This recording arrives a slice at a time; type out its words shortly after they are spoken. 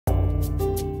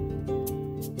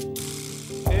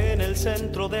el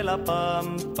centro de la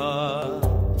pampa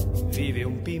vive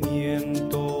un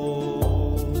pimiento.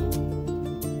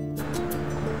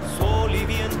 Sol y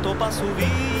viento pa' su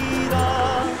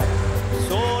vida,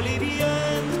 sol y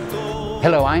viento.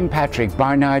 Hello, I'm Patrick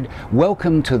Barnard.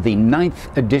 Welcome to the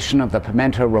 9th edition of the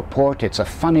Pimento Report. It's a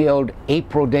funny old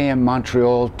April day in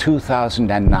Montreal,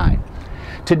 2009.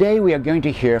 Today we are going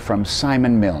to hear from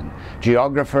Simon Milne,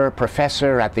 geographer,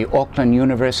 professor at the Auckland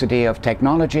University of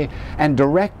Technology and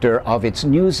director of its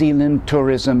New Zealand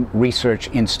Tourism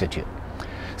Research Institute.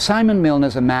 Simon Milne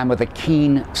is a man with a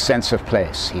keen sense of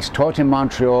place. He's taught in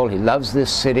Montreal, he loves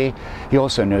this city, he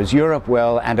also knows Europe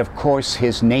well, and of course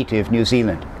his native New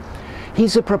Zealand.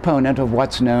 He's a proponent of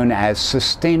what's known as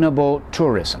sustainable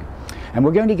tourism. And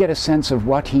we're going to get a sense of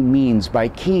what he means by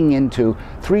keying into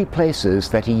 3 places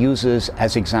that he uses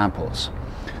as examples.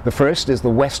 The first is the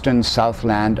western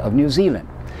Southland of New Zealand,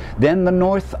 then the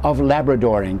north of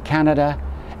Labrador in Canada,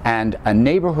 and a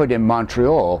neighborhood in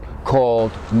Montreal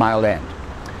called Milne.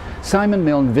 Simon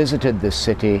Milne visited this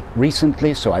city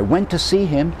recently, so I went to see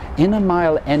him in a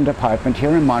Mile End apartment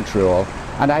here in Montreal,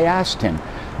 and I asked him,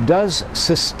 does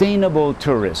sustainable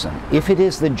tourism, if it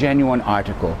is the genuine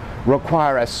article,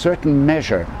 require a certain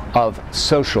measure of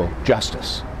social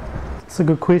justice? It's a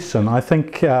good question. I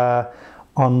think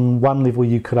on one level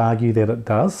you could argue that it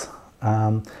does,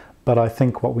 but I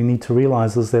think what we need to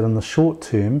realise is that in the short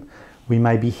term we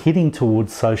may be heading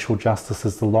towards social justice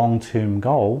as the long-term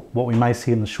goal. What we may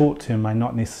see in the short term may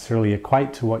not necessarily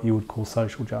equate to what you would call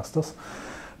social justice,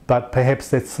 but perhaps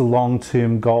that's the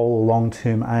long-term goal or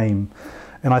long-term aim.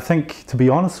 And I think, to be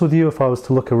honest with you, if I was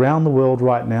to look around the world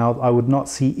right now, I would not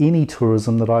see any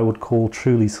tourism that I would call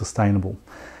truly sustainable.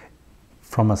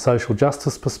 From a social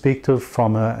justice perspective,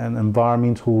 from an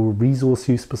environmental resource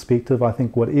use perspective, I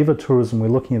think whatever tourism we're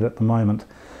looking at the moment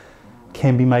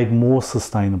can be made more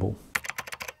sustainable.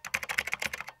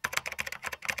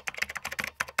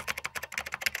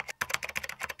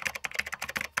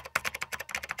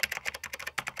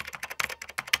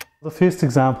 The first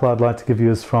example I'd like to give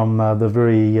you is from the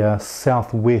very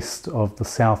southwest of the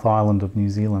South Island of New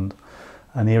Zealand,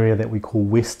 an area that we call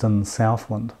Western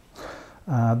Southland.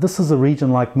 This is a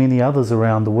region, like many others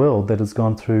around the world, that has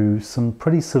gone through some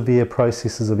pretty severe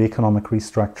processes of economic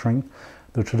restructuring.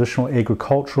 The traditional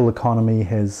agricultural economy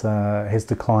has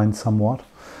declined somewhat.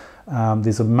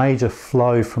 There's a major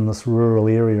flow from this rural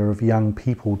area of young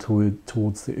people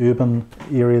towards the urban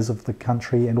areas of the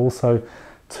country, and also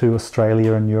to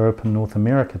Australia and Europe and North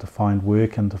America to find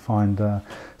work and to find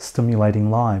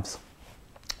stimulating lives.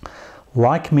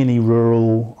 Like many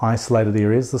rural isolated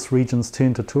areas, this region's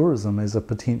turned to tourism as a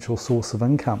potential source of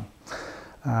income.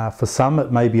 For some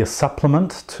it may be a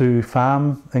supplement to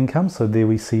farm income, so there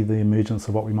we see the emergence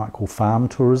of what we might call farm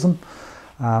tourism.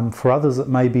 For others it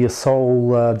may be a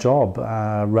sole job,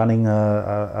 running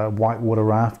a whitewater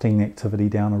rafting activity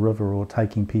down a river or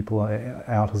taking people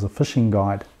out as a fishing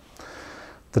guide.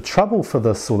 The trouble for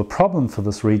this, or the problem for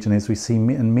this region, as we see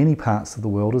in many parts of the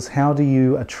world, is how do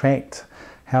you attract,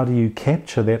 how do you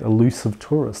capture that elusive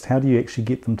tourist? How do you actually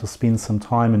get them to spend some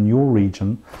time in your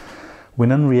region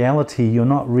when in reality you're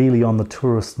not really on the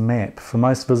tourist map? For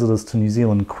most visitors to New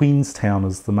Zealand, Queenstown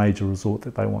is the major resort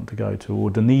that they want to go to, or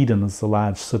Dunedin is the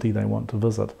large city they want to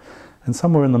visit, and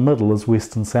somewhere in the middle is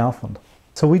Western Southland.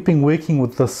 So we've been working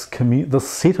with this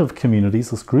set of communities,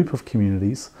 this group of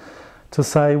communities, to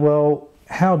say, well,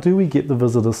 how do we get the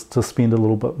visitors to spend a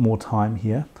little bit more time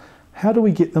here? How do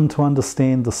we get them to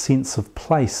understand the sense of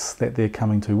place that they're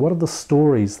coming to? What are the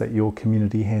stories that your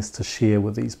community has to share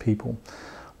with these people?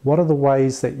 What are the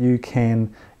ways that you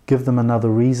can give them another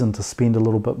reason to spend a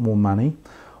little bit more money,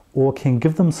 or can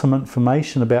give them some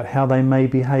information about how they may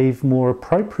behave more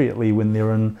appropriately when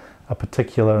they're in a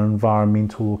particular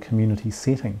environmental or community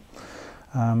setting?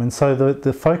 And so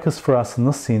the focus for us in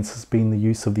this sense has been the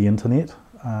use of the internet.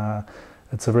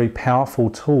 It's a very powerful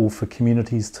tool for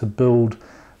communities to build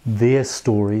their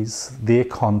stories, their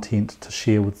content to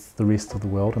share with the rest of the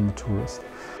world and the tourist.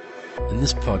 In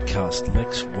this podcast,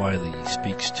 Lex Wiley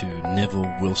speaks to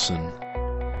Neville Wilson.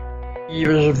 He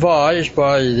was advised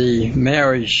by the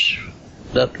Maoris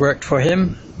that worked for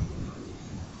him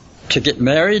to get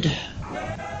married,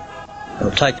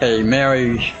 or take a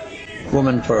Maori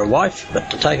woman for a wife, but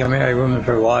to take a Maori woman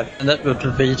for a wife, and that would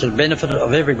be to the benefit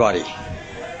of everybody,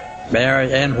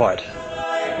 Maori and white.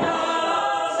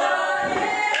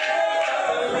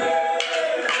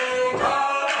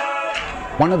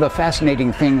 One of the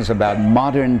fascinating things about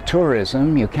modern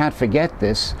tourism, you can't forget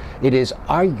this, it is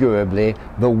arguably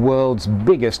the world's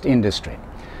biggest industry.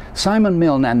 Simon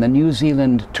Milne and the New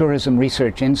Zealand Tourism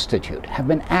Research Institute have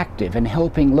been active in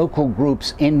helping local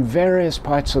groups in various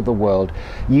parts of the world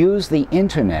use the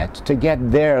internet to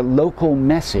get their local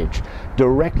message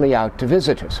directly out to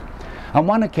visitors. On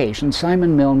one occasion,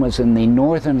 Simon Milne was in the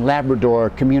northern Labrador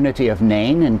community of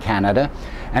Nain in Canada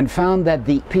and found that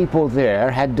the people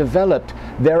there had developed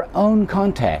their own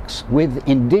contacts with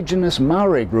indigenous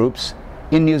Maori groups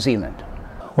in New Zealand.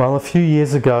 Well, a few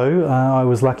years ago, I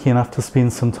was lucky enough to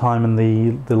spend some time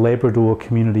in the Labrador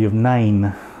community of Nain,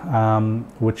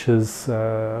 which is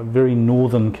a very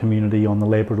northern community on the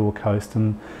Labrador coast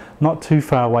and not too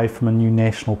far away from a new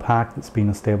national park that's been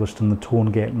established in the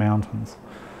Torngat Mountains.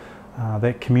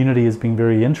 That community has been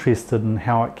very interested in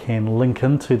how it can link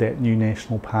into that new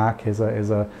national park as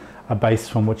a base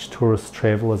from which tourists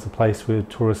travel, as a place where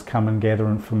tourists come and gather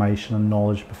information and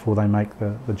knowledge before they make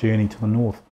the journey to the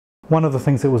north. One of the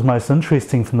things that was most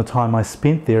interesting from the time I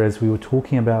spent there, as we were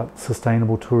talking about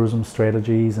sustainable tourism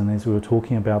strategies and as we were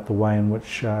talking about the way in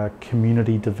which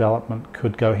community development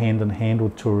could go hand in hand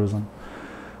with tourism,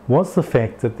 was the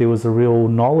fact that there was a real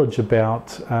knowledge about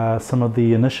some of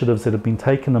the initiatives that have been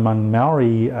taken among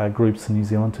Maori groups in New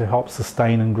Zealand to help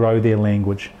sustain and grow their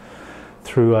language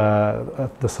through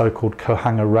the so-called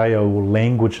kohanga reo, or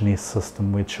language nest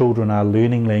system, where children are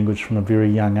learning language from a very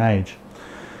young age.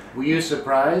 Were you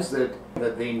surprised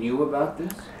that they knew about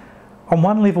this? On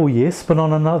one level, yes, but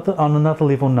on another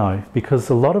level, no, because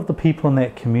a lot of the people in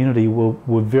that community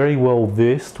were very well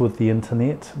versed with the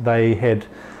internet. They had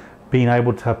been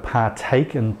able to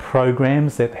partake in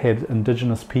programs that had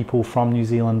Indigenous people from New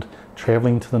Zealand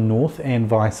travelling to the north and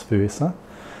vice versa.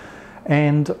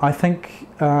 And I think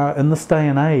in this day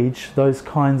and age, those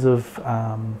kinds of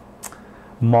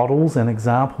models and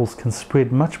examples can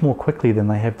spread much more quickly than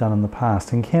they have done in the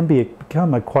past, and can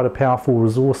become quite a powerful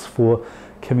resource for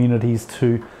communities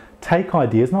to take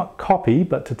ideas, not copy,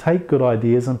 but to take good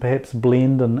ideas and perhaps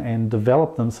blend and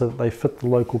develop them so that they fit the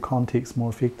local context more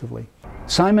effectively.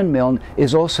 Simon Milne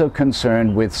is also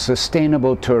concerned with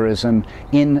sustainable tourism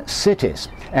in cities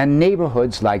and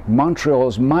neighbourhoods like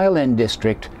Montreal's Mile End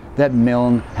district that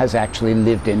Milne has actually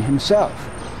lived in himself.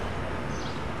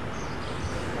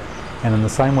 And in the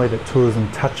same way that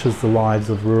tourism touches the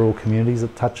lives of rural communities,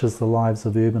 it touches the lives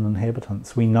of urban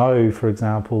inhabitants. We know, for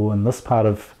example, in this part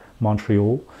of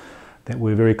Montreal, that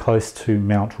we're very close to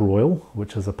Mount Royal,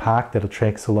 which is a park that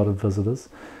attracts a lot of visitors.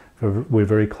 We're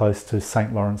very close to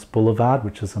St. Lawrence Boulevard,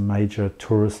 which is a major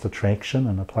tourist attraction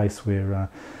and a place where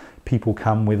people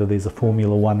come whether there's a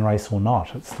Formula One race or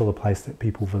not. It's still a place that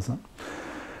people visit.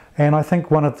 And I think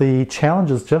one of the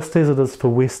challenges, just as it is for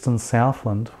Western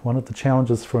Southland, one of the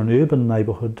challenges for an urban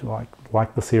neighbourhood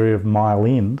like this area of Mile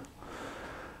End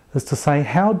is to say,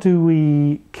 how do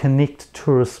we connect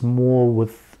tourists more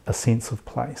with a sense of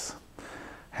place?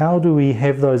 How do we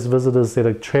have those visitors that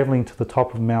are travelling to the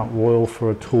top of Mount Royal for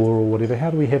a tour or whatever,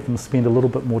 how do we have them spend a little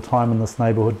bit more time in this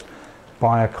neighbourhood,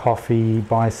 buy a coffee,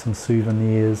 buy some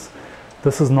souvenirs?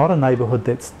 This is not a neighbourhood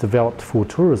that's developed for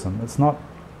tourism. It's not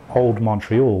old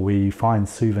Montreal where you find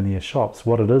souvenir shops.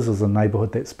 What it is a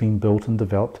neighbourhood that's been built and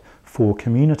developed for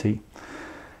community.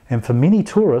 And for many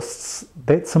tourists,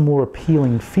 that's a more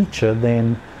appealing feature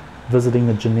than visiting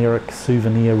a generic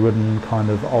souvenir-ridden kind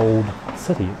of old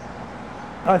city.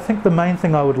 I think the main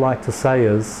thing I would like to say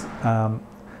is that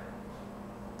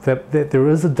there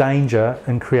is a danger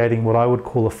in creating what I would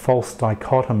call a false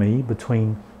dichotomy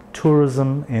between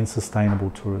tourism and sustainable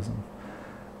tourism.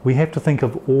 We have to think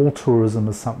of all tourism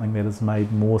as something that is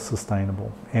made more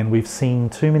sustainable, and we've seen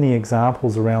too many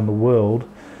examples around the world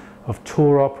of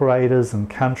tour operators and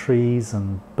countries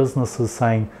and businesses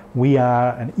saying we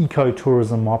are an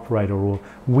eco-tourism operator, or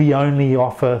we only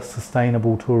offer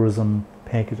sustainable tourism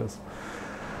packages.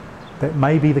 That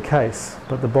may be the case,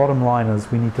 but the bottom line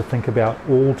is we need to think about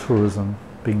all tourism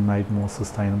being made more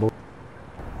sustainable.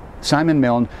 Simon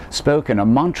Milne spoke in a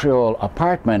Montreal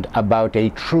apartment about a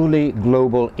truly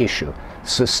global issue,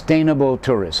 sustainable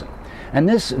tourism. And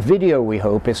this video, we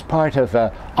hope, is part of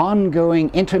an ongoing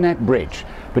internet bridge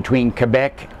between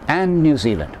Quebec and New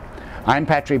Zealand. I'm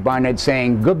Patrick Barnard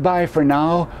saying goodbye for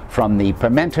now from the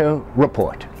Pimento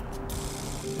Report.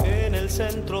 En el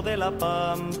centro de la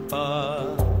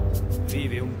pampa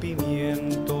vive un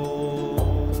pimiento.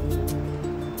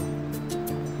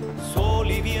 Sol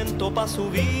y viento pa' su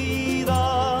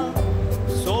vida,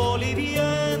 sol y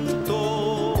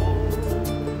viento,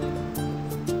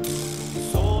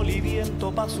 sol y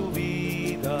viento pa' su vida.